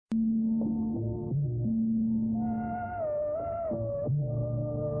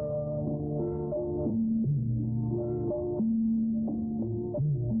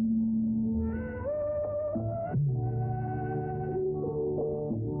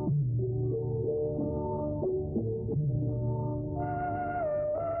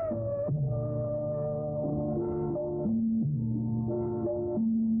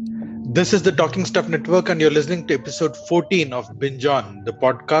This is the Talking Stuff Network, and you're listening to episode 14 of Binge On, the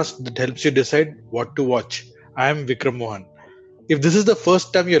podcast that helps you decide what to watch. I am Vikram Mohan. If this is the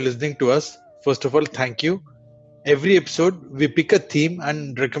first time you're listening to us, first of all, thank you. Every episode, we pick a theme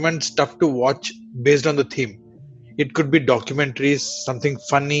and recommend stuff to watch based on the theme. It could be documentaries, something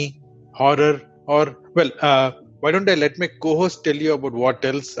funny, horror, or, why don't I let my co host tell you about what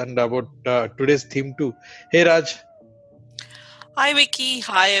else and about today's theme too? Hey, Raj. Hi, Vicky.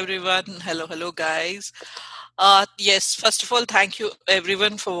 Hi, everyone. Hello, guys. Yes, first of all, thank you,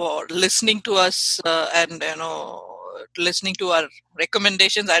 everyone, for listening to us and listening to our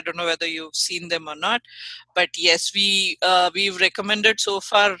recommendations. I don't know whether you've seen them or not, but yes, we've recommended so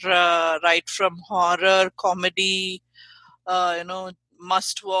far right from horror, comedy,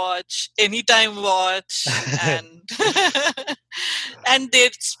 must watch, anytime watch, and and they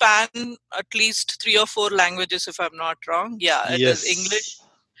span at least 3 or 4 languages, if I'm not wrong. Yeah, it is Yes.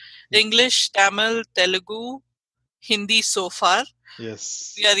 English, Tamil, Telugu, Hindi so far.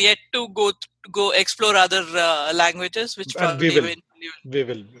 Yes. We are yet to go explore other languages, which And probably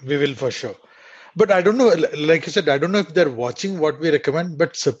eventually we will for sure. But I don't know, like you said, I don't know if they're watching what we recommend,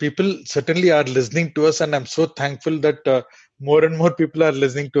 but so people certainly are listening to us, and I'm so thankful that more and more people are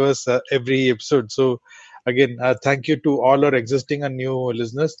listening to us every episode. So again, thank you to all our existing and new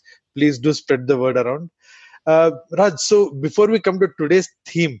listeners. Please do spread the word around. Raj, so before we come to today's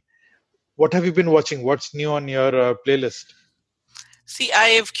theme, what have you been watching? What's new on your playlist? See, I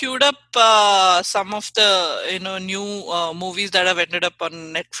have queued up some of the new movies that have ended up on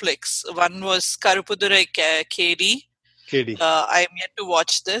Netflix. One was Karupudurai KD. KD. I'm yet to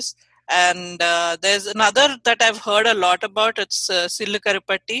watch this, and there's another that I've heard a lot about. It's Sillu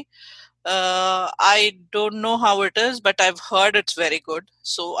Karupatti. I don't know how it is, but I've heard it's very good.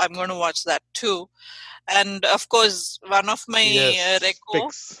 So I'm going to watch that too. And of course, one of my Yes, reco,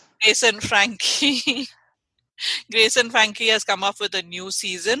 picks. Grace and Frankie. Grace and Frankie has come up with a new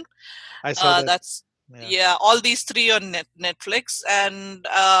season. I saw that. That's Yeah. all these three on Netflix. And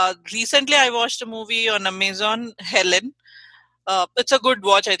recently, I watched a movie on Amazon, Helen. It's a good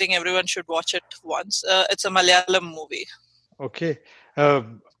watch. I think everyone should watch it once. It's a Malayalam movie. Okay.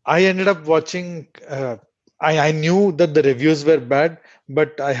 I ended up watching. I knew that the reviews were bad,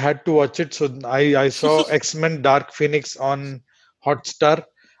 but I had to watch it. So I saw X-Men Dark Phoenix on Hotstar,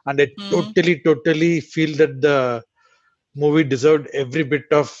 and I Mhm. totally feel that the movie deserved every bit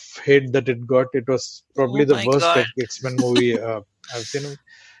of hate that it got. It was probably Oh the my worst God. X-Men movie I've seen.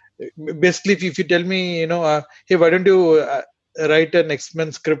 Basically, if you tell me, hey, why don't you write an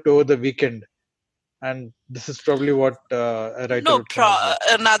X-Men script over the weekend? And this is probably what a writer No, would come up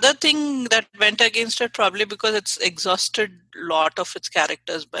with. another thing that went against it probably because it's exhausted a lot of its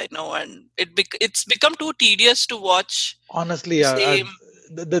characters by now, and it's become too tedious to watch Honestly, the same.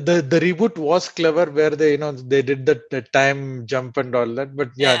 the reboot was clever where they did the time jump and all that. But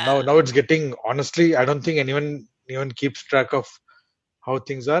yeah, Yeah. now it's getting, honestly, I don't think anyone even keeps track of how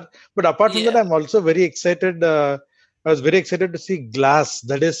things are. But apart from that, Yeah. I'm also very excited. I was very excited to see Glass.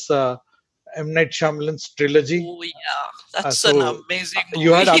 That is M. Night Shyamalan's trilogy. Oh yeah, that's an So amazing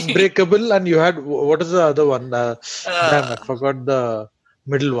you had movie. Unbreakable, and you had, what is the other one? Damn, I uh, forgot the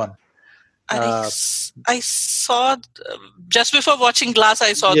middle one. Uh, I saw just before watching Glass.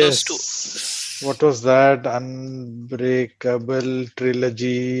 I saw those two. yes. What was that? Unbreakable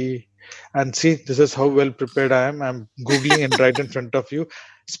trilogy. And see, this is how well prepared I am. I'm Googling and right in front of you.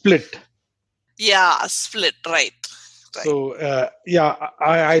 Split. Yeah, Split. Right. Right. So, yeah,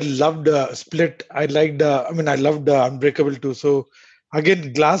 I loved Split. I loved Unbreakable too. So,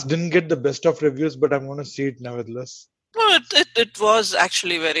 again, Glass didn't get the best of reviews, but I'm going to see it nevertheless. No, it was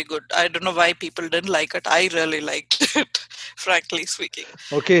actually very good. I don't know why people didn't like it. I really liked it, frankly speaking.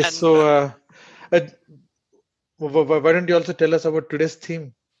 Okay, And so uh, why don't you also tell us about today's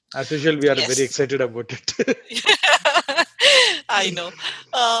theme? As usual, we are very yes, excited about it. I know.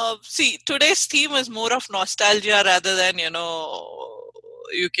 See, today's theme is more of nostalgia rather than,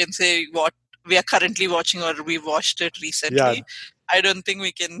 you can say what we are currently watching or we watched it Yeah. recently. I don't think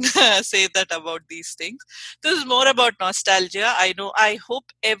we can say that about these things. This is more about nostalgia. I know. I hope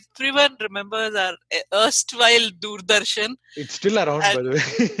everyone remembers our erstwhile Doordarshan. It's still around, And by the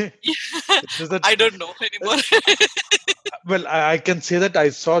way. It's just that, I don't know anymore. well, I can say that I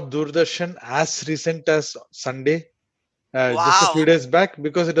saw Doordarshan as recent as Sunday, just a few Wow. days back,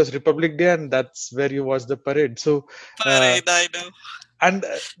 because it was Republic Day, and that's where you watch the parade. So, uh, Parade, I know. and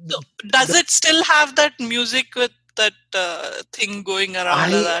So, does the, it still have that music with that thing going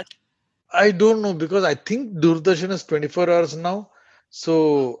around I that? I don't know, because I think Doordarshan is 24 hours now.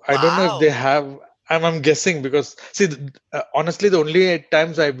 So I don't know if they Wow. have. I'm guessing because see, honestly, the only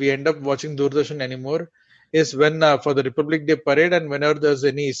times we end up watching Doordarshan anymore is when for the Republic Day parade and whenever there's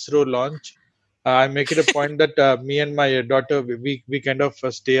any ISRO launch. I make it a point that me and my daughter we kind of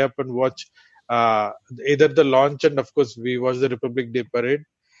stay up and watch uh, either the launch and of course we watch the Republic Day parade.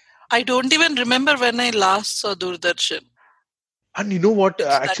 I don't even remember when I last saw Doordarshan. And you know what? It's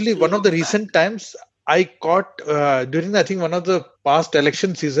that Actually, one of long the back. recent times I caught during I think one of the past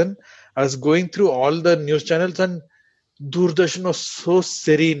election season, I was going through all the news channels and Doordarshan was so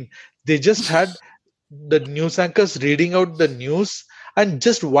serene. They just had the news anchors reading out the news and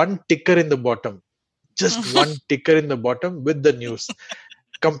just one ticker in the bottom. Just one ticker in the bottom with the news.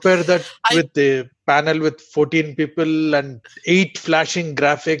 Compare that I with the panel with 14 people and 8 flashing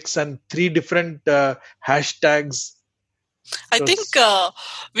graphics and 3 different hashtags. I So, think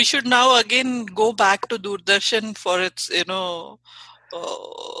we should now again go back to Doordarshan for its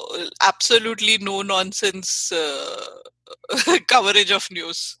absolutely no nonsense coverage of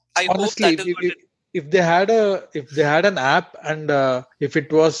news. I hope honestly, that is what it. if they had an app and if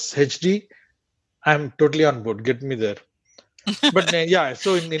it was HD, I'm totally on board. Get me there. But yeah,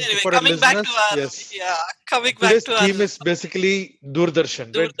 so Anyway, for our coming back to listeners, our yes, coming back today's to our theme is basically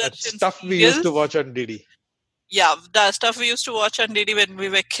Doordarshan, right? That Doordarshan stuff we used to serials. watch on DD. Yeah, the stuff we used to watch on DD when we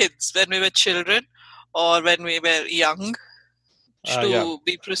were kids, when we were children, or when we were young, Yeah, to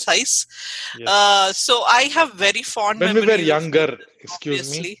be precise. yes. So I have very fond When we were memories of younger, this, excuse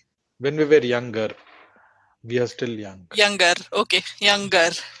me, obviously. when we were younger, we are still young. Younger, okay, younger.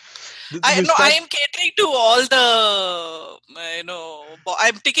 You I start. am catering to all the,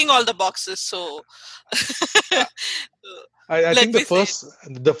 I'm ticking all the boxes. So I let think me say,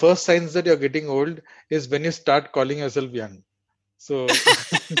 the first signs that you're getting old is when you start calling yourself young. So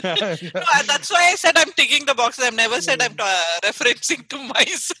no, that's why I said I'm ticking the boxes. I've never said I'm referencing to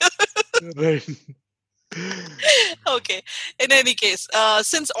myself. right. Okay. In any case,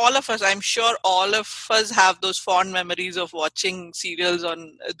 since all of us, I'm sure all of us have those fond memories of watching serials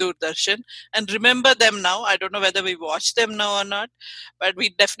on Doordarshan and remember them now. I don't know whether we watch them now or not, but we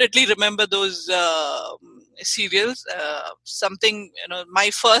definitely remember those serials. Something, my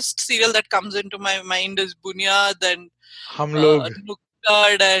first serial that comes into my mind is Bunyad and हम लोग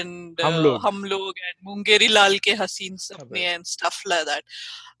Nukkad and हम लोग Hum Log and Mungeri Lal Ke Haseen Sapne Right. and stuff like that.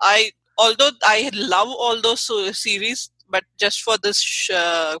 Although I love all those series, but just for this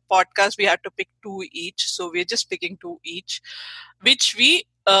podcast, we had to pick two each. So we're just picking two each, which we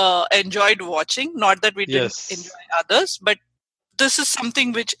enjoyed watching. Not that we didn't enjoy Yes. others, but this is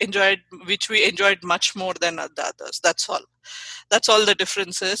something which we enjoyed much more than the others. That's all. That's all the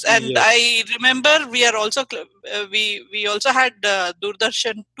differences. And Yes. I remember we are also we also had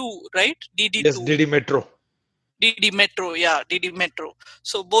Doordarshan 2, right? DD2. Yes, DD Metro. DD Metro, yeah, DD Metro.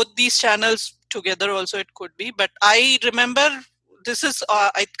 So both these channels together also it could be. But I remember this is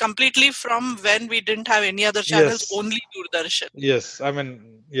completely from when we didn't have any other channels, Yes. only Doordarshan. Yes, I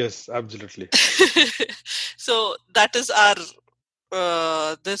mean, yes, absolutely. So that is our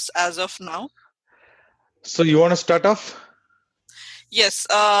this as of now. So you want to start off? Yes.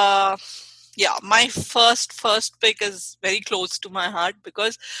 Yeah, my first pick is very close to my heart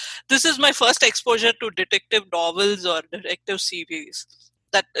because this is my first exposure to detective novels or detective series.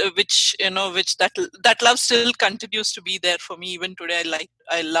 That which that love still continues to be there for me even today.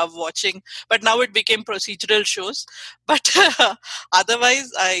 I love watching, but now it became procedural shows. But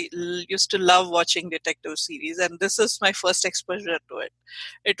otherwise, used to love watching detective series, and this is my first exposure to it.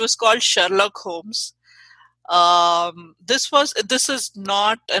 It was called Sherlock Holmes. This is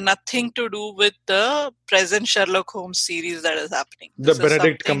not nothing to do with the present Sherlock Holmes series that is happening. The This is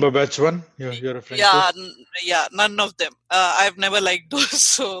Benedict something. Cumberbatch one you're referring Yeah, to? yeah, none of them. I've never liked those.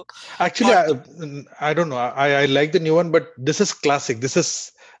 So Actually, not. I don't know. I like the new one, but this is classic. This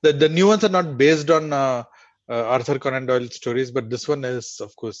is the new ones are not based on Arthur Conan Doyle stories, but this one is,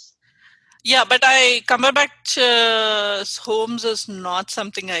 of course. Yeah, but Cumberbatch Holmes is not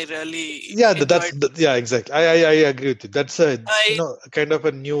something I really Yeah, enjoyed. yeah, exactly. I agree with you. That's a I kind of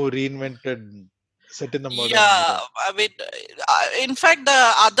a new reinvented set in the modern Yeah, era. I mean, in fact,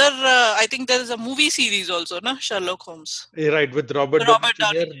 the other I think there is a movie series also, no, Sherlock Holmes. Right, with Robert Downey Robert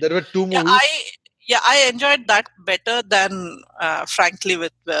Downey. Jr. There were two Yeah, movies. I enjoyed that better than, frankly,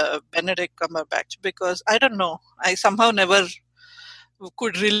 with Benedict Cumberbatch because I don't know, I somehow never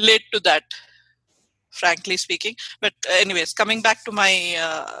could relate to that, frankly speaking. But anyways, coming back to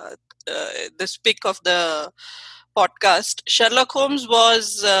my this pick of the podcast, Sherlock Holmes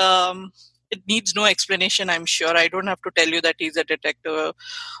was. It needs no explanation, I'm sure. I don't have to tell you that he's a detective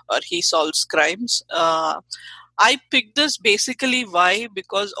or he solves crimes. I picked this basically why?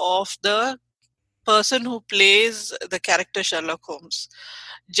 Because of the person who plays the character Sherlock Holmes,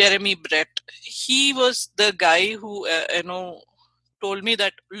 Jeremy Brett, he was the guy who told me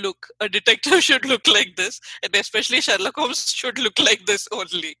that, look, a detective should look like this, and especially Sherlock Holmes should look like this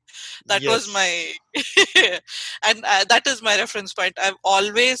only. That was Yes. my and that is my reference point. I've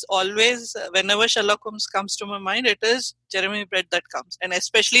always whenever Sherlock Holmes comes to my mind, it is Jeremy Brett that comes, and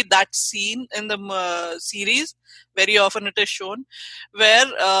especially that scene in the series, very often it is shown where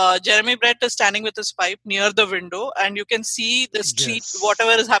Jeremy Brett is standing with his pipe near the window, and you can see the street, Yes.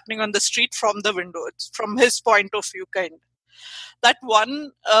 whatever is happening on the street from the window. It's from his point of view, kind. That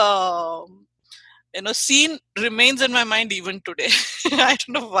one scene remains in my mind even today. I don't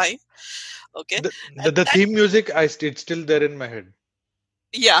know why. Okay, The and the that, theme music, it's still there in my head.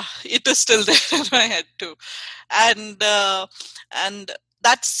 yeah, it is still there in my head too. And uh, and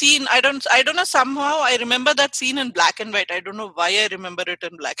that scene, I don't know, somehow I remember that scene in black and white. I don't know why I remember it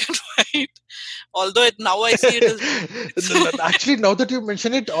in black and white, although now I see it as Actually, now that you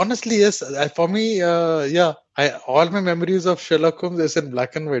mention it, honestly, yes. For me, yeah, all my memories of Sherlock Holmes is in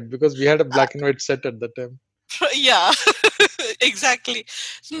black and white because we had a black and white set at the time. yeah, exactly.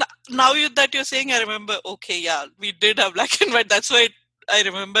 So now that you're saying, I remember, okay, yeah, we did have black and white. That's why I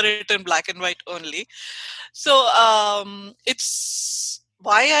remember it in black and white only. So it's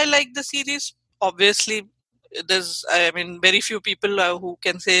why I like the series. Obviously, I mean, very few people who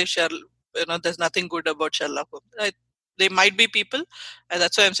can say there's nothing good about Sherlock Holmes. There might be people, and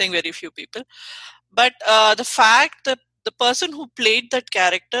that's why I'm saying very few people. But the fact that the person who played that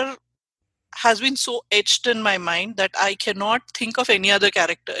character has been so etched in my mind that I cannot think of any other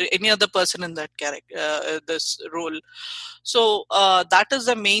character, any other person in that character, this role. So that is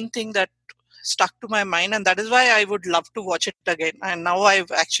the main thing that stuck to my mind, and that is why I would love to watch it again. And now I've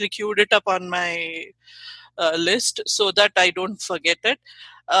actually queued it up on my list so that I don't forget it.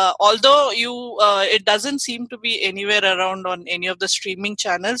 Although it doesn't seem to be anywhere around on any of the streaming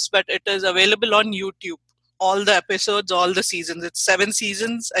channels, but it is available on YouTube. All the episodes, all the seasons. It's 7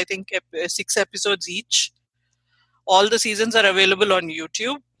 seasons, I think, 6 episodes each. All the seasons are available on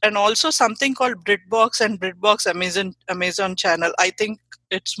YouTube, and also something called BritBox and BritBox Amazon channel. I think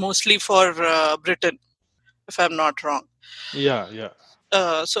it's mostly for Britain, if I'm not wrong. Yeah, yeah.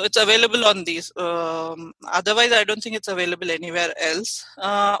 So it's available on these. Otherwise, I don't think it's available anywhere else.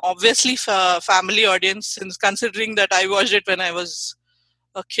 Obviously, for family audience, since considering that I watched it when I was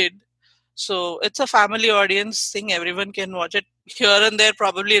a kid, so it's a family audience thing. Everyone can watch it. Here and there,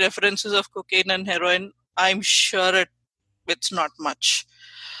 probably references of cocaine and heroin. I'm sure it's not much.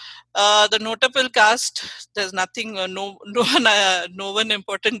 The notable cast, there's nothing, no one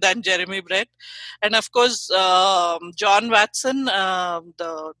important than Jeremy Brett, and of course John Watson,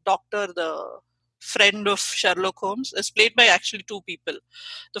 the doctor, the friend of Sherlock Holmes, is played by actually two people.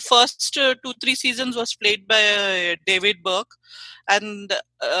 The first 2-3 seasons was played by David Burke, and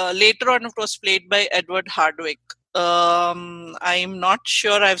later on it was played by Edward Hardwick. I'm not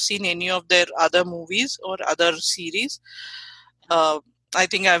sure I've seen any of their other movies or other series. I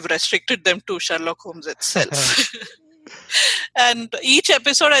think I've restricted them to Sherlock Holmes itself. And each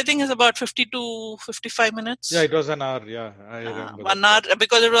episode, I think, is about 50 to 55 minutes. Yeah, it was an hour. Yeah, I remember 1 that. hour,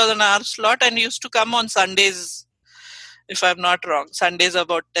 because it was an hour slot, and used to come on Sundays, if I'm not wrong. Sundays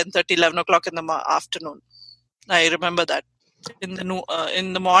about 10:30, 11 o'clock in the afternoon. I remember that. In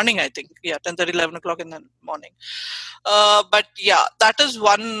the morning, I think. Yeah, 10:30, 11 o'clock in the morning. But yeah, that is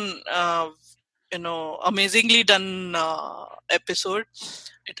one amazingly done episode.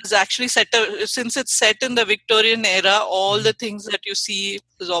 It is actually since it's set in the Victorian era, all the things that you see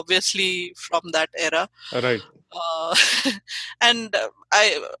is obviously from that era. Right. And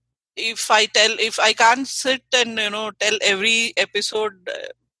if I can't sit and tell every episode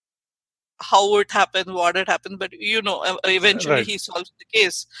how it happened, what it happened, but eventually Right. he solves the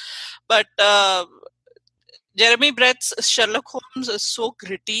case. But Jeremy Brett's Sherlock Holmes is so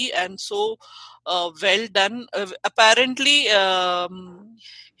gritty and so well done. Apparently,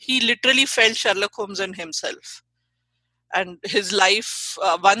 he literally felt Sherlock Holmes in himself. And his life,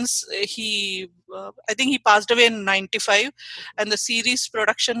 once I think he passed away in 95, and the series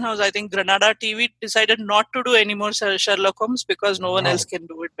production house, I think Granada TV, decided not to do any more Sherlock Holmes because no one else Wow. can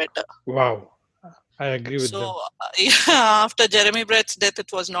do it better. Wow. I agree with them. So after Jeremy Brett's death,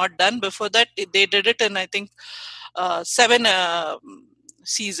 it was not done. Before that, they did it in, I think, 7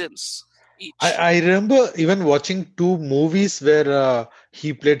 seasons each. I remember even watching two movies where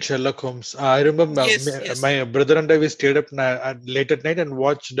he played Sherlock Holmes. I remember Yes. my brother and I, we stayed up late at night and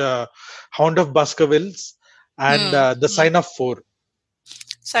watched Hound of Baskervilles and The Sign of Four.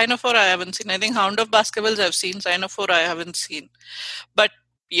 Sign of Four I haven't seen. I think Hound of Baskervilles I've seen. Sign of Four I haven't seen. But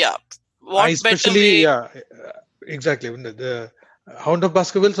yeah, I What better especially, way? yeah, exactly. When the Hound of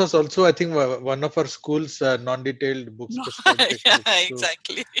Baskervilles was also, I think, one of our school's non-detailed books, No, prescribed yeah, textbooks. So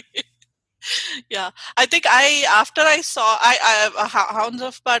exactly. Yeah, I think I after I saw Hounds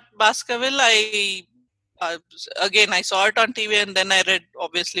of Baskerville, again I saw it on TV and then I read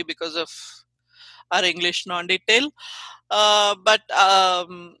obviously because of our English non-detail. But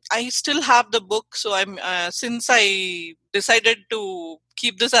I still have the book, so I'm since I decided to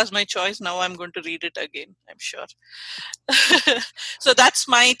keep this as my choice, now I'm going to read it again. I'm sure. So that's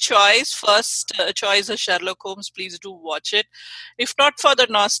my choice. First choice is Sherlock Holmes. Please do watch it. If not for the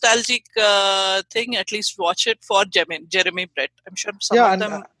nostalgic thing, at least watch it for Jeremy Brett. I'm sure some yeah, of and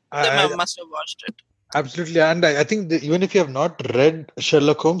them I, must have watched it. absolutely, and I think that even if you have not read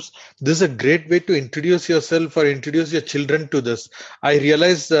Sherlock Holmes, this is a great way to introduce yourself or introduce your children to this. I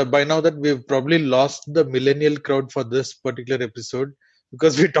realize by now that we've probably lost the millennial crowd for this particular episode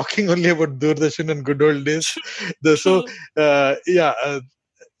because we're talking only about Doordarshan and good old days. So, True. yeah,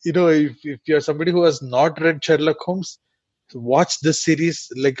 if you're somebody who has not read Sherlock Holmes, watch this series.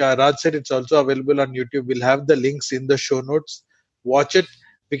 Like Raj said, it's also available on YouTube. We'll have the links in the show notes. Watch it.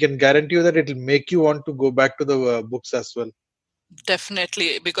 We can guarantee you that it'll make you want to go back to the books as well.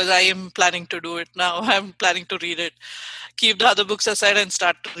 Definitely, because I am planning to do it now. I'm planning to read it. Keep the other books aside and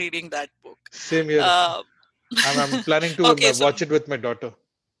start reading that book. Same here. Uh, I'm planning to okay, so watch it with my daughter.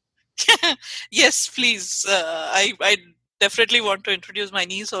 yes, please. I definitely want to introduce my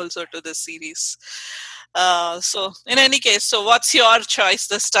niece also to this series. So, in any case, so what's your choice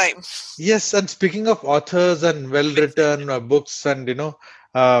this time? Yes, and speaking of authors and well-written books, and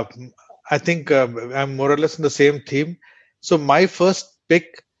uh, I think I'm more or less in the same theme. So my first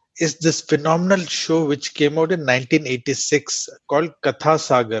pick is this phenomenal show which came out in 1986 called Katha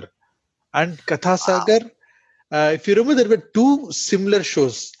Sagar. And Katha Wow. Sagar, if you remember, there were two similar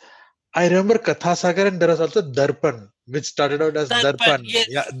shows. I remember Katha Sagar, and there was also Darpan, which started out as Darpan, Darpan. Yeah,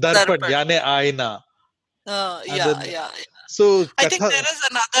 yes, Darpan, Darpan. Yane Aina. And Yeah, then, yeah. so I think Katha, there is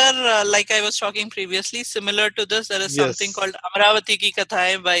another, like I was talking previously, similar to this. There is something yes. called Amravati Ki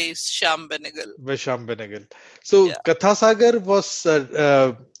Kathaएं by Shyam Benegal. Visham Benegal. So Yeah, Kathasagar was,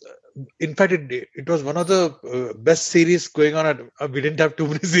 in fact, it was one of the best series going on. We didn't have too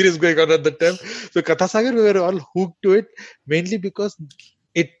many series going on at the time. So Kathasagar, we were all hooked to it mainly because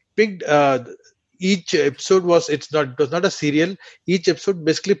it picked. Each episode it was not a serial. Each episode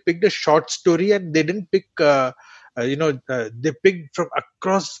basically picked a short story, and they didn't pick. They picked from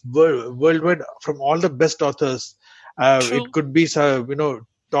across worldwide from all the best authors. It true. could be,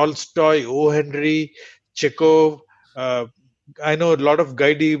 Tolstoy, O. Henry, Chekhov. Uh, I know a lot of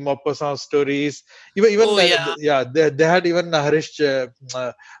Guy de Maupassant stories. Even Oh, yeah. yeah, they had even Harish. They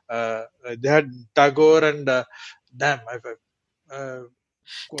had Tagore and damn, uh,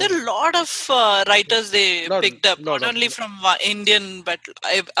 There are a lot of writers they lot picked up, lot not of only from Indian but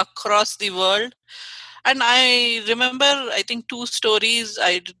across the world. And I remember, I think two stories.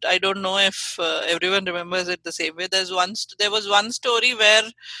 I don't know if everyone remembers it the same way. There was one story where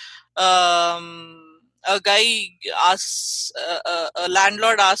a guy asks a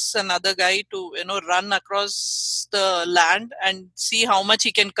landlord asks another guy to run across the land and see how much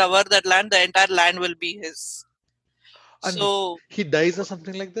he can cover that land. The entire land will be his. and So he dies or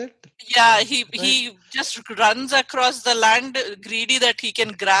something like that, yeah, he right? he just runs across the land, greedy that he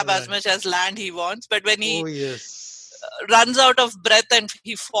can grab as Right. much as land he wants. But when Oh he yes. runs out of breath and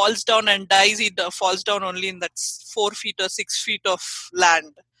he falls down and dies, he falls down only in that 4 feet or 6 feet of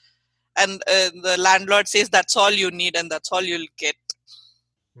land. And the landlord says, "That's all you need, and that's all you'll get."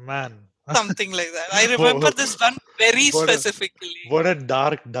 Man. Something like that. I remember Oh, this one very what a specifically. what a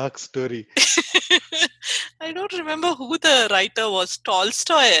dark story. I don't remember who the writer was.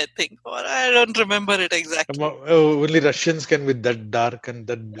 Tolstoy, I think, or I don't remember it exactly. Only Russians can be that dark and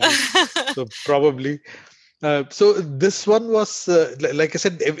that bleak. So probably. So this one was, like I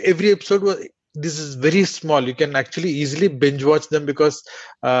said, every episode was. This is very small. You can actually easily binge watch them because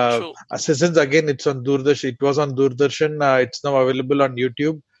True. since again it's on Doordarshan. It was on Doordarshan. It's now available on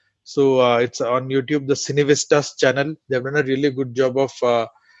YouTube. So it's on YouTube, the Cinevistas channel. They've done a really good job of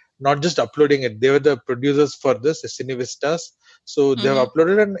not just uploading it. They were the producers for this, Cinevistas. So they Hmm. have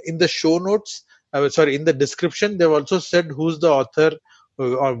uploaded, and in the show notes, sorry, in the description, they've also said who's the author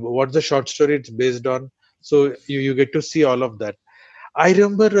or what's the short story it's based on. So you get to see all of that. I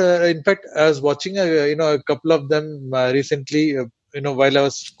remember, in fact, I was watching a couple of them recently. While I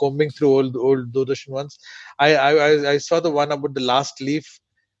was combing through old Doordarshan ones, I saw the one about the last leaf,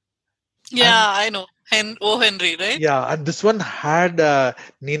 and Yeah, I know. Henry, right? yeah, and this one had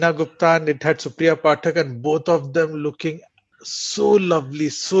Neena Gupta and it had Supriya Pathak, and both of them looking. So lovely,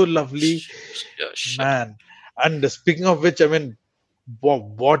 so lovely, Sure, sure. man. And speaking of which, I mean,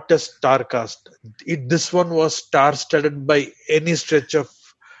 what a star cast! This one was star-studded by any stretch of.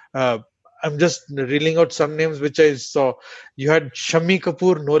 Uh, I'm just reeling out some names which I saw. You had Shammi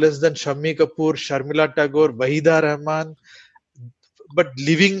Kapoor, no less than Shammi Kapoor, Sharmila Tagore, Wahida Rahman, but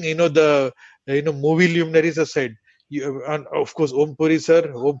leaving the movie luminaries aside, and of course Om Puri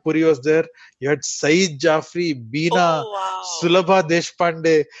sir, Om Puri was there. You had Saeed Jafri, Beena, Oh, wow. Sulabha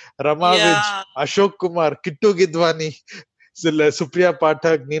Deshpande, Rama Vij, Yeah, Ashok Kumar, Kittu Gidwani, Supriya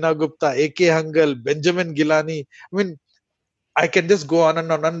Pathak, Neena Gupta, AK Hangal, Benjamin Gilani. I mean, I can just go on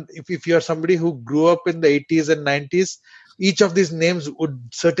and on. And if you're somebody who grew up in the 80s and 90s, each of these names would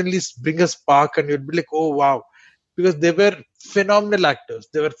certainly bring a spark, and you'd be like, oh wow, because they were phenomenal actors.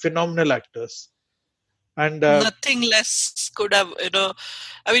 They were phenomenal actors. And nothing less could have,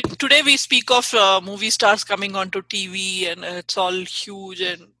 I mean, today we speak of movie stars coming onto TV and it's all huge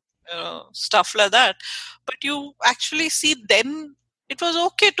and stuff like that. But you actually see then it was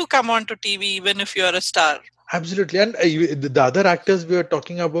okay to come onto TV even if you're a star. absolutely. And the other actors we were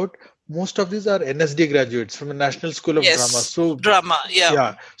talking about, most of these are NSD graduates from the National School of Drama. Yes, So drama, yeah.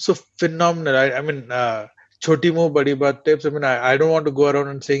 yeah, so phenomenal. I mean, Choti Mo Badi Baat types. I mean, I don't want to go around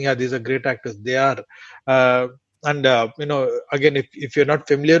and saying, yeah, these are great actors. They are. Uh, and again, if you're not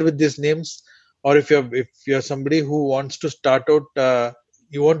familiar with these names, or if you're somebody who wants to start out,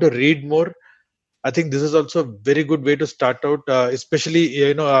 you want to read more. I think this is also a very good way to start out,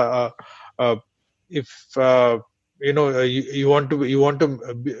 especially uh, if you want to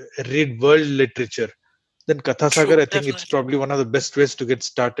read world literature. Then Katha True, Sagar, I think it's definitely. probably one of the best ways to get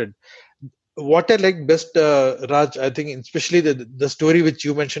started. What I like best, Raj, I think especially the story which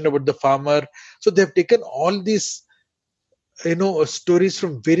you mentioned about the farmer. So they've taken all these stories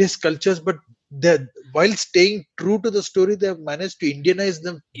from various cultures, but they while staying true to the story, they have managed to Indianize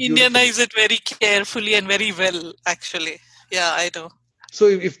them beautifully. Indianize it very carefully and very well, actually. Yeah, I know. So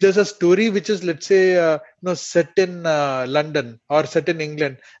if there's a story which is, let's say, set in London or set in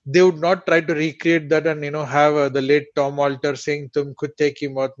England, they would not try to recreate that and have the late Tom Alter saying "Tum kutte ki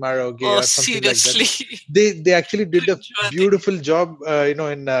maut maroge" Oh, or something like that. seriously. They actually did a Cringeworthy. beautiful job,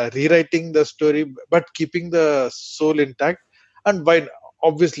 in rewriting the story, but keeping the soul intact. And by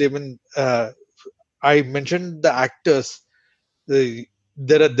obviously, I mean, I mentioned the actors. Uh,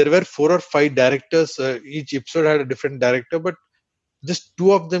 there were 4 or 5 directors. Each episode had a different director, but just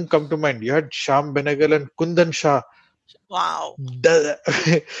two of them come to mind. You had Sham Benegal and Kundan Shah. Wow. The,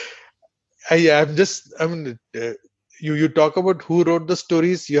 I mean, you talk about who wrote the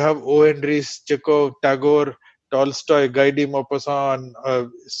stories. You have O. Henry's, Chekhov, Tagore, Tolstoy, Guy de Maupassant,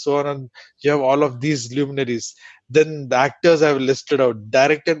 so on. And you have all of these luminaries. Then the actors I've listed out,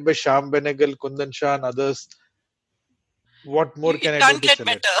 directed by Sham Benegal, Kundan Shah, and others. What more It can I do can't to get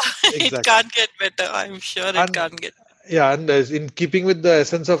select? better. It Exactly. can't get better. I'm sure it And can't get. yeah, and in keeping with the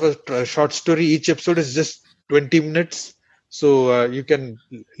essence of a short story, each episode is just 20 minutes. So you can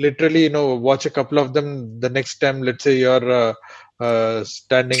literally, watch a couple of them the next time. Let's say you're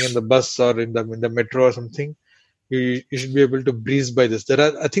standing in the bus or in the metro or something. You should be able to breeze by this. There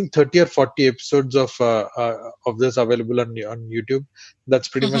are, I think, 30 or 40 episodes of this available on YouTube. That's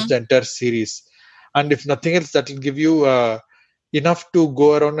pretty much Mhm. the entire series. And if nothing else, that will give you enough to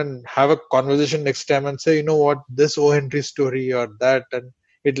go around and have a conversation next time and say, you know what, this O. Henry story or that, and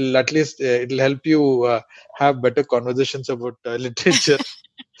it'll at least it'll help you have better conversations about literature.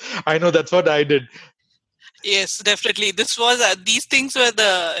 I know that's what I did. Yes, definitely. This was these things were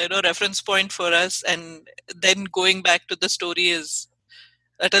the reference point for us, and then going back to the story is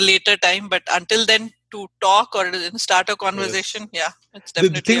at a later time. But until then, to talk or start a Yes. conversation, yeah, it's The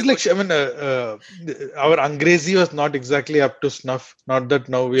definitely things a like good. I mean, our Angrezi was not exactly up to snuff. Not that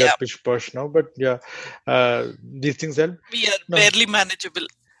now we are Yeah, pish posh now, but yeah, these things help. we are Now, barely manageable.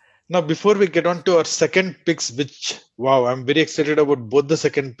 now before we get on to our second picks, which wow, I'm very excited about both the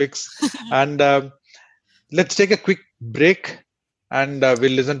second picks, and let's take a quick break, and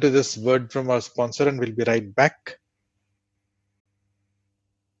we'll listen to this word from our sponsor, and we'll be right back.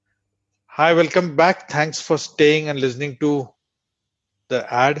 Hi, welcome back. Thanks for staying and listening to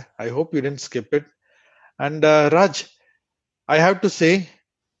the ad. I hope you didn't skip it. And Raj, I have to say,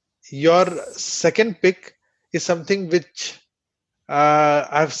 your second pick is something which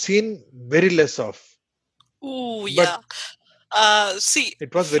I've seen very less of, Oh but yeah. See,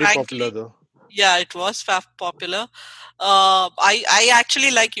 it was very popular frankly, though. yeah, it was popular. I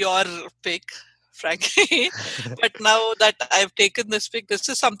actually like your pick, frankly. But now that I've taken this pick, this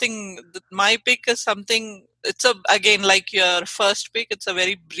is something. My pick is something. It's a again like your first pick. It's a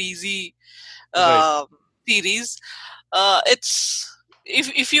very breezy Right. uh, series. It's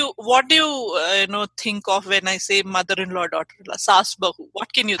if you what do you think of when I say mother-in-law, daughter-in-law, saas bahu?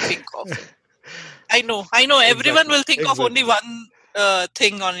 What can you think of? I know everyone Exactly. will think of only Exactly. one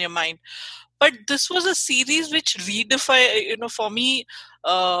thing on your mind, but this was a series which redefine, for me,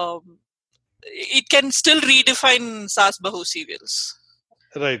 it can still redefine saas bahu serials.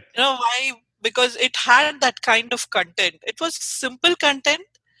 Right. You know why? Because it had that kind of content. It was simple content,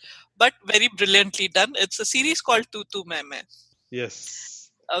 but very brilliantly done. It's a series called Tu Tu Meme.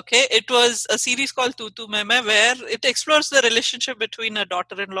 Yes. Okay, it was a series called Tu Tu Meme where it explores the relationship between a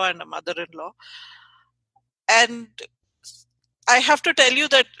daughter-in-law and a mother-in-law. And I have to tell you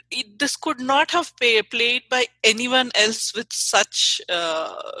that this could not have played by anyone else with such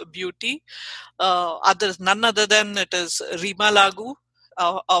beauty. None other than it is Reema Lagu,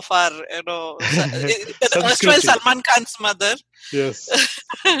 of our, the erstwhile Sanskriti. Salman Khan's mother. Yes.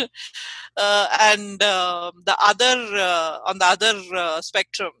 And the other on the other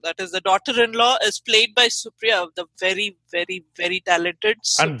spectrum, that is the daughter-in-law, is played by Supriya, the very, very, very talented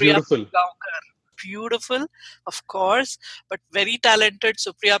And Supriya beautiful. Pilgaonkar. Beautiful, of course, but very talented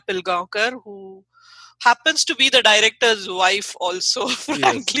Supriya Pilgaonkar, who happens to be the director's wife also,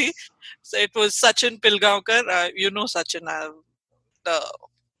 frankly. Yes. So it was Sachin Pilgaonkar. Sachin, the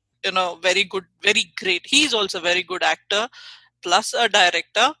very good, very great. He's also a very good actor plus a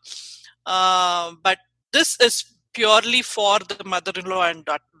director. But this is purely for the mother-in-law and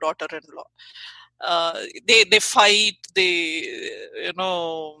daughter-in-law. They fight, they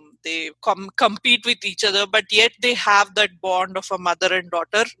compete with each other, but yet they have that bond of a mother and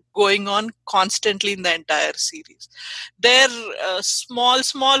daughter going on constantly in the entire series. Their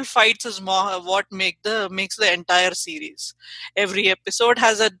small fights is what makes the entire series. Every episode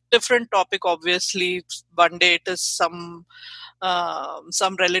has a different topic. Obviously, one day it is some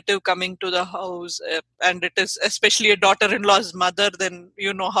relative coming to the house, and it is especially a daughter-in-law's mother. Then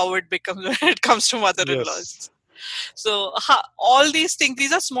you know how it becomes when it comes to Yes. mother-in-laws. So all these things,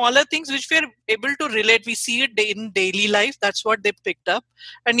 these are smaller things which we are able to relate. We see it in daily life. That's what they picked up,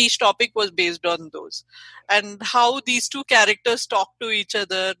 and each topic was based on those. And how these two characters talk to each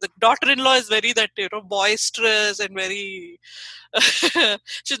other. The daughter-in-law is very that boisterous and very.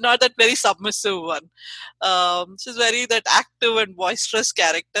 She's not that very submissive one. She's very that active and boisterous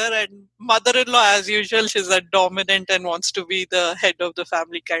character, and mother-in-law, as usual, she's a dominant and wants to be the head of the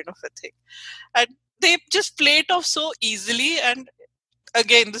family kind of a thing. And they just play it off so easily. And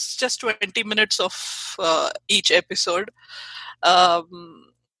again, this is just 20 minutes of each episode. There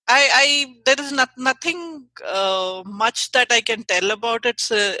is nothing much that I can tell about it,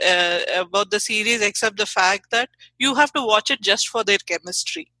 about the series, except the fact that you have to watch it just for their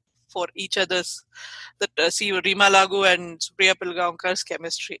chemistry, for each other's. That see Reema Lagu and Supriya Pilgaonkar's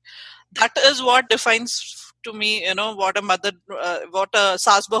chemistry. That is what defines to me, what a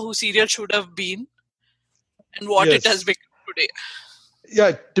Saas Bahu serial should have been, and what it has Yes. become today.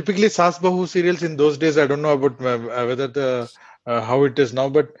 Yeah, typically Saas Bahu serials in those days, I don't know about whether how it is now,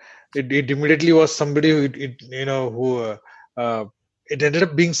 but it immediately was somebody who it ended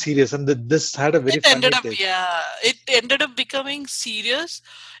up being serious, and this had a very funny take. It ended up becoming serious.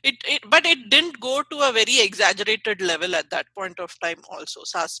 But it didn't go to a very exaggerated level at that point of time. Also,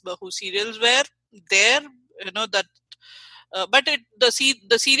 Saas Bahu serials were there, that. But the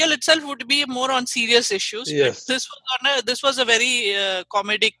serial itself would be more on serious issues. But Yes. this was a very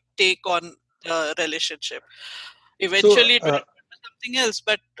comedic take on the relationship. So Eventually, it went into something else.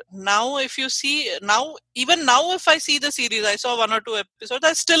 But now, if you see even now, if I see the series, I saw 1 or 2 episodes,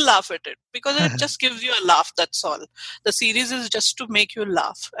 I still laugh at it because it just gives you a laugh. That's all. The series is just to make you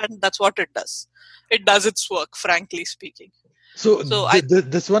laugh, and that's what it does. It does its work, frankly speaking. So So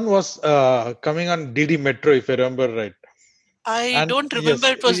this one was coming on DD Metro, if I remember right. I And don't remember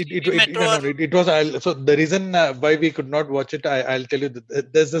yes, it was DD Metro no, or. no, it was. So the reason why we could not watch it, I'll tell you.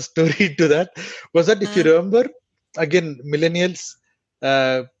 There's a story to that. Was that if you remember, again, millennials,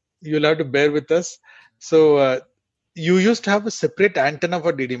 you'll have to bear with us. So you used to have a separate antenna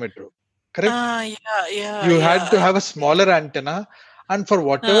for DD Metro, correct? You had to have a smaller antenna, and for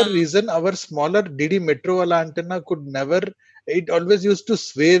whatever reason, our smaller DD Metro wala antenna could never. It always used to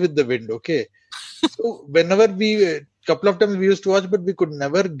sway with the wind. Okay, so whenever couple of times we used to watch, but we could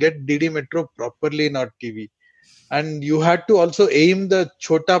never get DD Metro properly in our TV. And you had to also aim the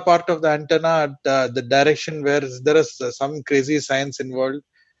chota part of the antenna at the direction where there is some crazy science involved.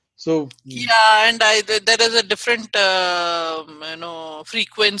 So and there is a different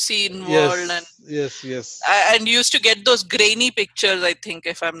frequency involved, yes, and used to get those grainy pictures. I think,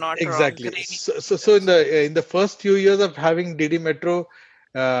 if I'm not wrong, exactly. grainy So in the first few years of having DD Metro,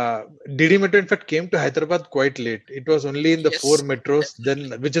 DD Metro in fact came to Hyderabad quite late. It was only in the four Yes, metros definitely.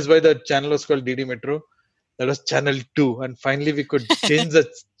 then, which is why the channel was called DD Metro. That was channel 2, and finally we could change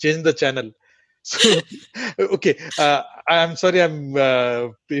the channel. So okay, I'm sorry,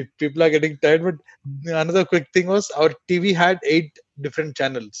 people are getting tired, but another quick thing was our TV had 8 different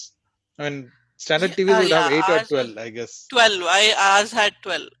channels. I mean, standard TVs would have Yeah, 8 or ours was 12, I guess. 12. Ours had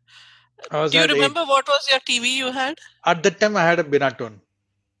 12. Ours Do you had 8. remember what was your TV you had? At that time, I had a Binatone.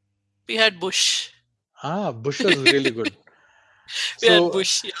 We had Bush. Bush was really good. We had So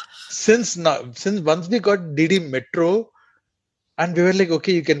Bush, yeah. since once we got DD Metro, and we were like,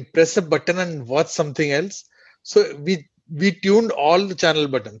 okay, you can press a button and watch something else. So we tuned all the channel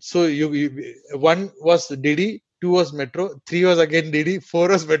buttons. So one was DD, two was Metro, three was again DD, four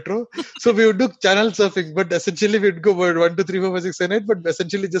was Metro. So we would do channel surfing, but essentially we'd go word 1, 2, 3, 4, 5, 6, 7, 8, but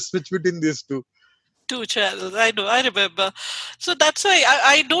essentially just switch between these two. Two channels. I know. I remember. So that's why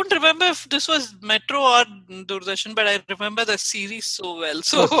I don't remember if this was Metro or Doordarshan, but I remember the series so well.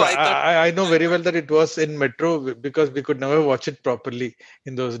 So Was I thought. I know very well that it was in Metro because we could never watch it properly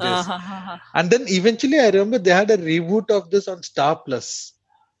in those days. Uh-huh. And then eventually, I remember they had a reboot of this on Star Plus.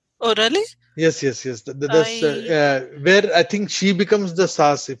 Oh, really? Yes, yes, yes. This I. where I think she becomes the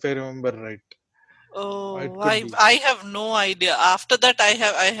SAS, if I remember right. It Oh, could I be. I have no idea. After that, I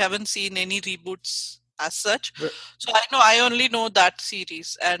haven't seen any reboots as such. But So I only know that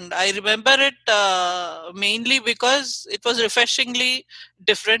series, and I remember it mainly because it was refreshingly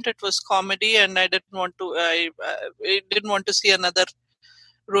different. It was comedy, and I didn't want to see another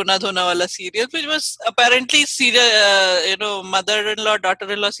Rona Dhonawala serial, which was apparently serial. Mother-in-law,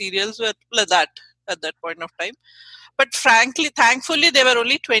 daughter-in-law serials were like that at that point of time. But frankly, thankfully, they were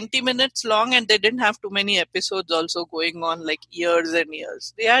only 20 minutes long and they didn't have too many episodes also going on like years and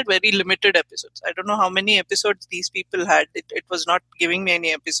years. They had very limited episodes. I don't know how many episodes these people had. It was not giving me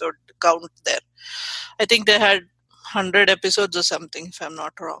any episode count there. I think they had 100 episodes or something, if I'm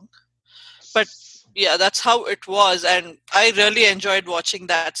not wrong. But yeah, that's how it was. And I really enjoyed watching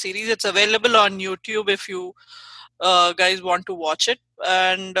that series. It's available on YouTube if you guys want to watch it.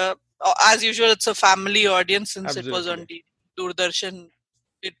 And as usual, it's a family audience since it was on absolutely. Doordarshan.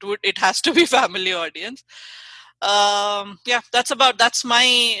 It has to be family audience. Yeah, that's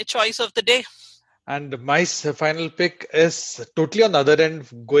my choice of the day. And my final pick is totally on the other end,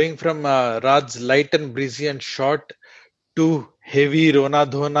 going from Raj's light and breezy and short to heavy Rona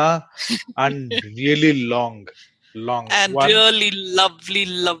Dhona and really long, long And one. really lovely,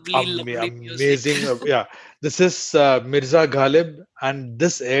 lovely, lovely music. Amazing. Yeah, this is Mirza Ghalib, and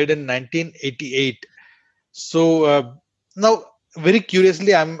this aired in 1988. So now, very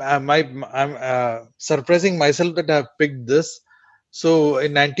curiously, I'm surprising myself that I've picked this. So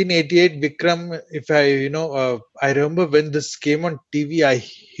in 1988, Vikram, if I remember when this came on TV, I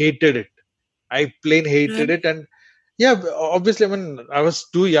hated it. I plain hated it, Really? and yeah, obviously, I mean, I was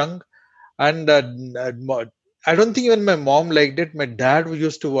too young, and I don't think even my mom liked it. My dad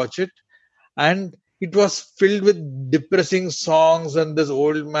used to watch it, and it was filled with depressing songs, and this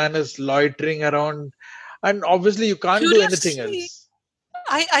old man is loitering around, and obviously you can't do anything Curiously, else.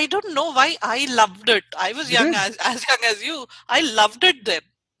 I don't know why I loved it. I was You young, did. as young as you. I loved it then.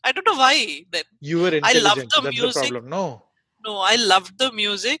 I don't know why then. You were I loved intelligent. the That's the music. problem. No, No, I loved the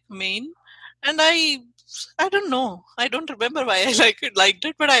music and I don't know. I don't remember why I liked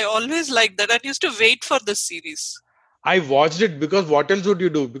it, but I always liked that. I used to wait for this series. I watched it because what else would you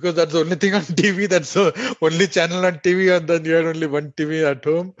do? Because that's the only thing on TV. That's the only channel on TV, and then you had only one TV at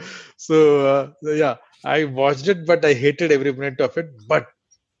home. So yeah, I watched it, but I hated every minute of it. But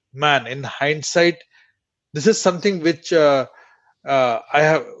man, in hindsight, this is something which I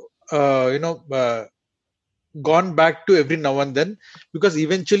have, gone back to every now and then, because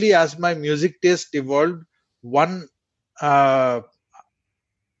eventually, as my music taste evolved, one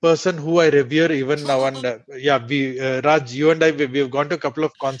person who I revere even now, and yeah, Raj, you and I, we've gone to a couple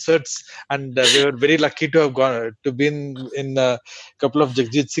of concerts, and we were very lucky to have gone to be in a couple of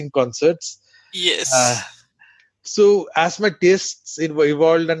Jagjit Singh concerts. Uh, Yes. so as my tastes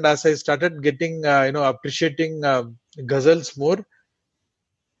evolved, and as I started getting appreciating ghazals more,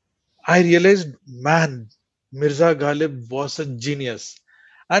 I realized, man, Mirza Ghalib was a genius.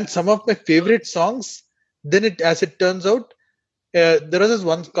 And some of my favorite songs, then as it turns out, there was this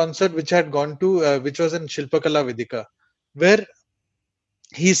one concert which I had gone to, which was in Shilpakala Vedika, where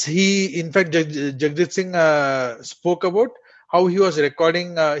in fact, Jagdish Singh spoke about how he was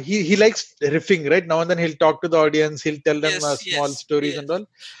recording. He likes riffing, right? Now and then he'll talk to the audience, he'll tell them Yes, small yes, stories and yes. all.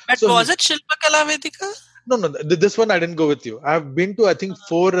 But So was it Shilpakala Vedika? no, no, this one I didn't go with you. I've been to, I think,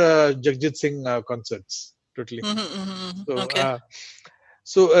 four Jagjit Singh concerts totally. Mm-hmm, mm-hmm. So, Okay.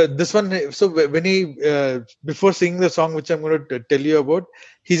 So this one, so when he before singing the song, which I'm going to tell you about,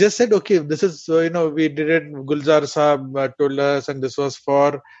 he just said, "Okay, this is we did it. Gulzar Saab told us, and this was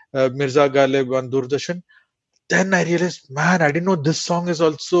for Mirza Ghalib on Doordarshan." Then I realized, man, I didn't know this song is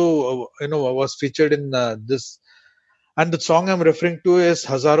also was featured in this. And the song I'm referring to is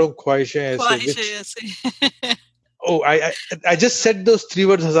Hazaron Khwaishein Aise, Khwahish which Aise. oh, I just said those three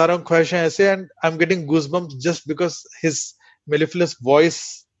words, Hazaron Khwaishein Aise, and I'm getting goosebumps just because his mellifluous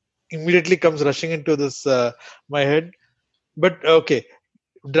voice immediately comes rushing into this my head. But okay,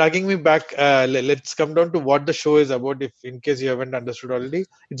 dragging me back, let's come down to what the show is about. If in case you haven't understood already,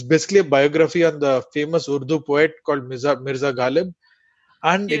 it's basically a biography on the famous Urdu poet called Mirza Ghalib,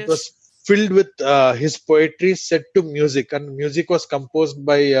 and it was Yes. filled with his poetry set to music, and music was composed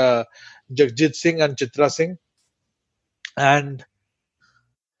by Jagjit Singh and Chitra Singh. And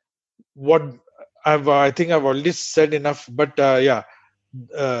what I think I've already said enough, but yeah,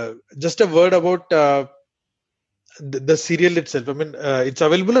 just a word about the serial itself. I mean, it's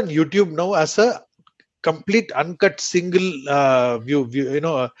available on YouTube now as a complete uncut single view,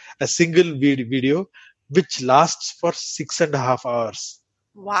 a single video which lasts for 6.5 hours.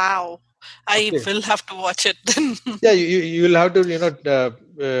 Wow. I Okay. will have to watch it then. Yeah, you'll have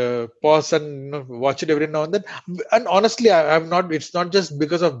to pause and watch it every now and then. And honestly, I'm not, it's not just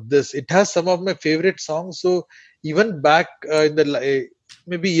because of this. It has some of my favorite songs. So even back in the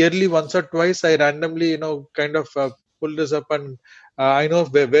maybe yearly once or twice, I randomly kind of pull this up, and I know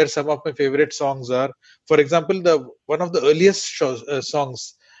where some of my favorite songs are. For example, the one of the earliest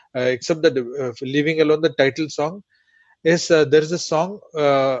songs, except the Leaving Alone, the title song, is there's a song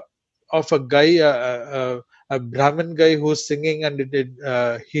of a guy, a Brahmin guy who's singing, and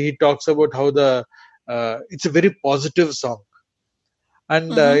he talks about how it's a very positive song.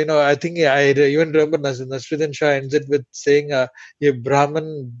 And Hmm. I think even remember Nasruddin Shah ends it with saying, "Ye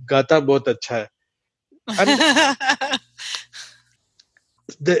Brahman gata bahut acha hai." And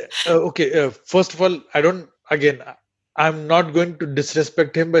first of all, I don't. Again, I'm not going to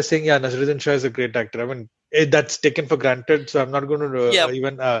disrespect him by saying, "Yeah, Nasruddin Shah is a great actor." I mean, that's taken for granted, so I'm not going to Yep.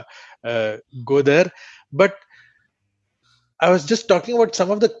 even go there. But I was just talking about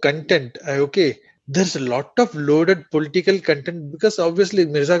some of the content. Okay, there's a lot of loaded political content because obviously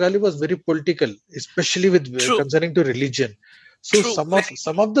Mirza Ghalib was very political, especially with True. concerning to religion. So True. some of Very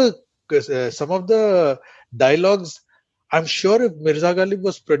true. some of the dialogues, I'm sure if Mirza Ghalib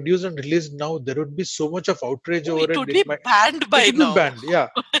was produced and released now, there would be so much of outrage Oh, over it it. would be banned It by would be now. banned. Yeah.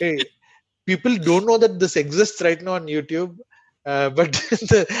 Hey, people don't know that this exists right now on YouTube. But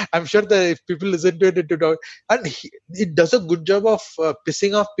I'm sure that if people listen to it, and it does a good job of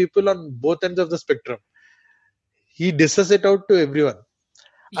pissing off people on both ends of the spectrum. He disses it out to everyone,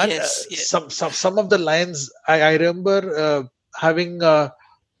 and Yes. Yes. some of the lines I remember having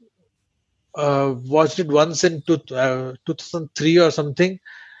watched it once in 2003 or something,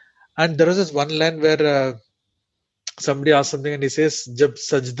 and there was this one line where somebody asked something and he says, जब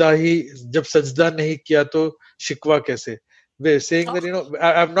सजदा नहीं किया तो शिकवा कैसे?" We're saying that Oh,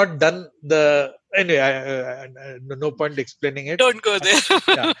 I've not done the anyway. No point explaining it. don't go there.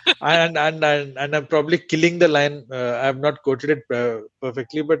 Yeah, and I'm probably killing the line. I've not quoted it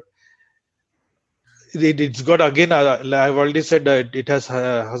perfectly, but it's got again. I've already said that it has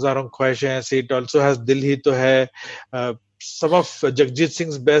Hazaron Khwaishein Aise. It also has Dil Hi To Hai. Some of Jagjit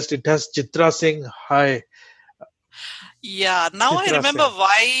Singh's best. It has Chitra Singh. Hi, Yeah, now I Chitra remember Singh.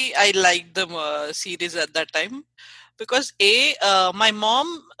 why I liked the series at that time, because my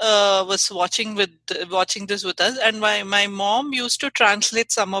mom was watching this with us, and my mom used to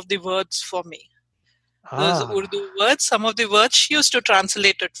translate some of the words for me. Those Ah, Urdu words, some of the words she used to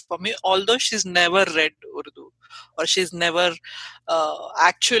translate it for me, although she's never read Urdu or she's never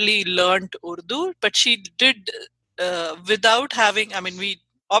actually learned Urdu, but she did without having. I mean, we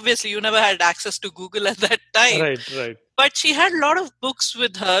obviously you never had access to Google at that time, right, right. but she had a lot of books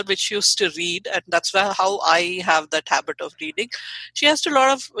with her which she used to read, and that's how I have that habit of reading. She has to lot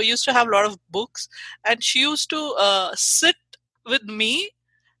of used to have a lot of books, and she used to sit with me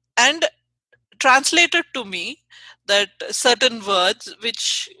and translated to me that certain words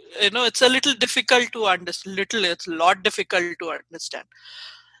which it's a little difficult to understand, it's a lot difficult to understand.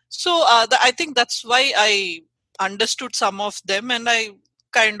 So I think that's why I understood some of them, and I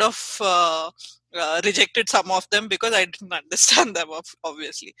kind of rejected some of them because I didn't understand them.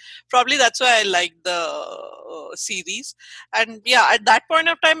 Obviously, probably that's why I liked the series. And yeah, at that point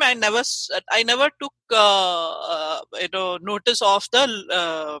of time, I never took notice of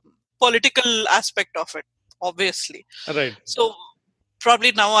the political aspect of it. Obviously, Right. so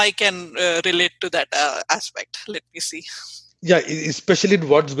probably now I can relate to that aspect. Let me see. Yeah, especially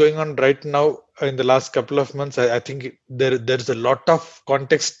what's going on right now in the last couple of months. I think there's a lot of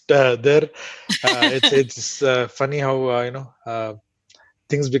context there. It's funny how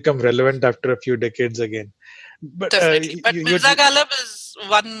things become relevant after a few decades again. But Definitely. But you Mirza Ghalib is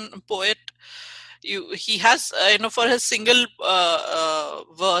one poet. He has for his single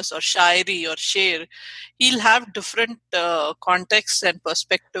verse or shairi or sher, he'll have different context and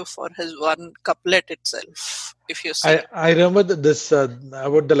perspective for his one couplet itself. If you see, I remember this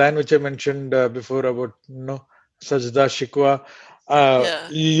about the line which I mentioned before about Sajda Shikwa. yeah,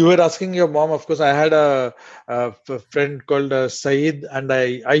 You were asking your mom. Of course, I had a friend called Saeed, and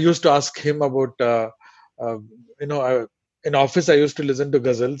I used to ask him about uh, you know uh, in office I used to listen to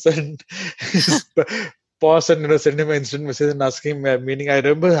ghazals and pause and send him an instant message and ask him meaning. I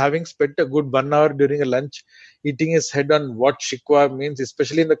remember having spent a good 1 hour during a lunch eating his head on what Shikwa means,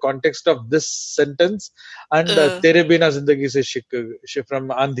 especially in the context of this sentence and uh, Tere Bina Zindagi Se Shik from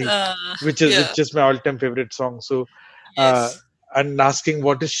Andhi, yeah, which is my all-time favorite song. So, uh, yes. and asking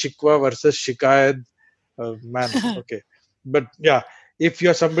what is Shikwa versus Shikayat, man, okay. But yeah, if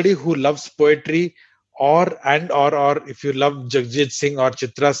you're somebody who loves poetry, or if you love Jagjit Singh or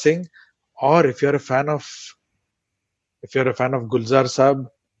Chitra Singh, or if you're a fan of Gulzar Saab,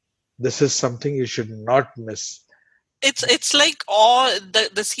 this is something you should not miss. It's like all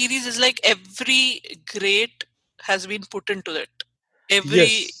the series is like every great has been put into it. Every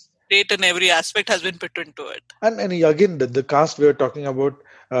Yes, great and every aspect has been put into it. and again, the cast we were talking about,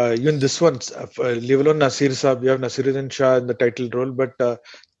 even this one, leave alone Nasir Saab, you have Nasiruddin Shah in the title role, but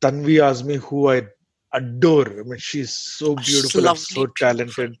Tanvi Azmi, who I adore. I mean, she's so She's beautiful and so lovely, beautiful,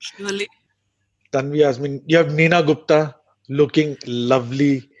 talented. really. Tanvi Azmi, you have Nina Gupta looking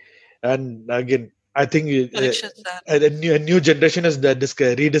lovely, and again, I think Parikshit Sir. a new generation is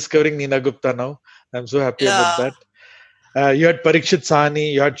rediscovering Nina Gupta now. I'm so happy about Yeah. that. You had Parikshit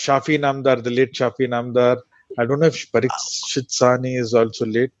Sahni, you had Shafi Namdar, the late Shafi Namdar. I don't know if Parikshit Sahni is also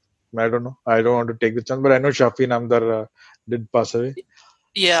late. I don't know. I don't want to take the chance, but I know Shafi Namdar did pass away.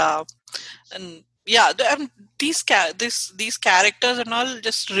 Yeah. And yeah, these characters and all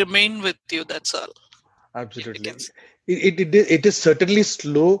just remain with you. That's all you can Absolutely. say. It is certainly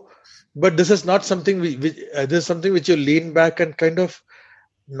slow, but this is not something this is something which you lean back and kind of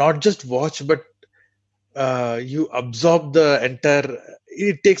not just watch, but you absorb the entire.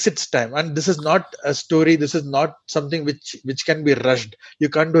 It takes its time, and this is not a story. This is not something which can be rushed. You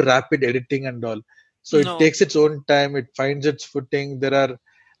can't do rapid editing and all. So it No. takes its own time. It finds its footing. There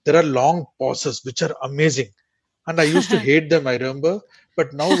are long pauses which are amazing, and I used to hate them. I remember,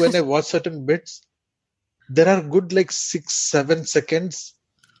 but now when I watch certain bits, there are good like 6 7 seconds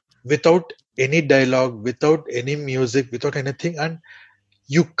without any dialogue, without any music, without anything, and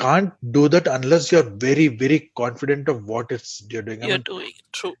you can't do that unless you're very very confident of what it's you're doing. I You're mean, doing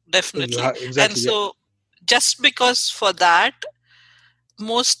true, definitely. And exactly, yeah. so, just because for that,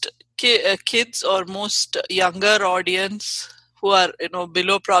 most kids or most younger audience who are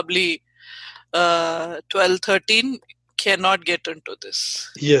below probably 12, 13 cannot get into this.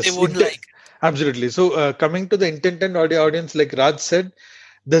 They Yes, won't like absolutely. So coming to the intent and audience, like Raj said,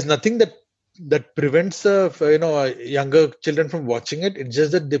 there's nothing that prevents younger children from watching it. It's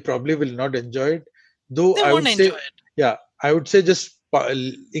just that they probably will not enjoy it. it. Though They I won't would enjoy say, it. yeah, I would say just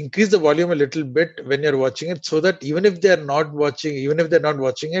increase the volume a little bit when you're watching it, so that even if they're not watching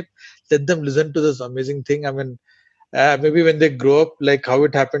it, let them listen to this amazing thing. I mean, maybe when they grow up, like how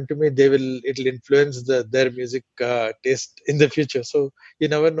it happened to me, it'll influence their music taste in the future. So you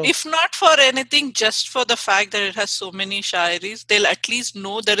never know. If not for anything, just for the fact that it has so many shairis, they'll at least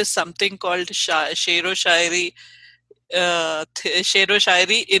know there is something called shero shairi, shero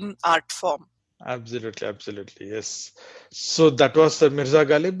shairi in art form. Absolutely, absolutely, yes. So that was Mirza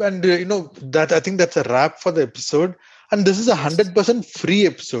Ghalib, and that I think that's a wrap for the episode. And this is a Yes. 100% free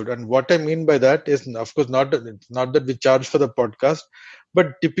episode. And what I mean by that is, of course, not that we charge for the podcast,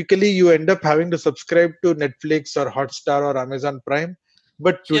 but typically you end up having to subscribe to Netflix or Hotstar or Amazon Prime.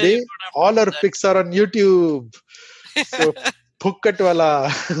 But Here you today, don't have to all do our picks are on YouTube. So that. Phukat wala,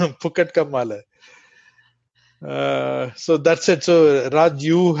 Phukat ka maal hai. So that's it. So Raj,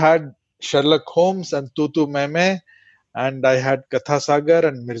 you had Sherlock Holmes and Tutu Meme, and I had Katha Sagar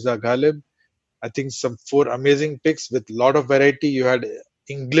and Mirza Ghalib. I think some four amazing picks with a lot of variety. You had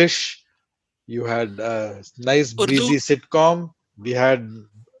English, you had nice Urdu. breezy sitcom, we had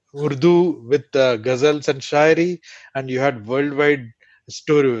Urdu with ghazals and shairi, and you had worldwide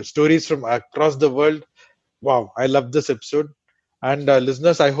stories from across the world. Wow, I love this episode. And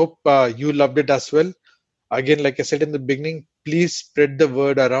listeners, I hope you loved it as well. Again, like I said in the beginning, please spread the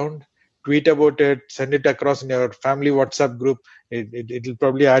word around. tweet about it, send it across in your family WhatsApp group. It'll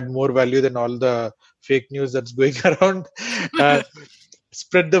probably add more value than all the fake news that's going around. uh,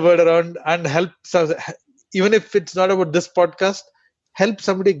 Spread the word around and help even if it's not about this podcast, help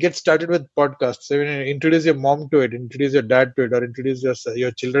somebody get started with podcasts. I mean, introduce your mom to it, introduce your dad to it, or introduce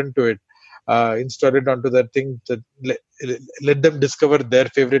your children to it. Install it onto their thing. Let them discover their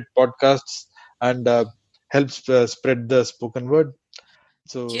favorite podcasts and help spread the spoken word.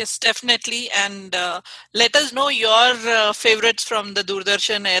 So Yes, definitely. And let us know your favorites from the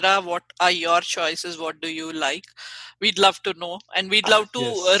Doordarshan era. What are your choices? What do you like? We'd love to know, and we'd love to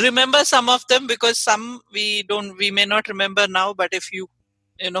yes, remember some of them, because some we may not remember now. But if you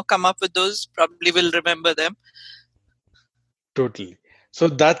come up with those, probably will remember them. totally. So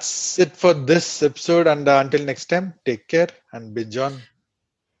that's it for this episode. And until next time, take care and binge on.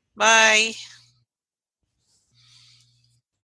 Bye.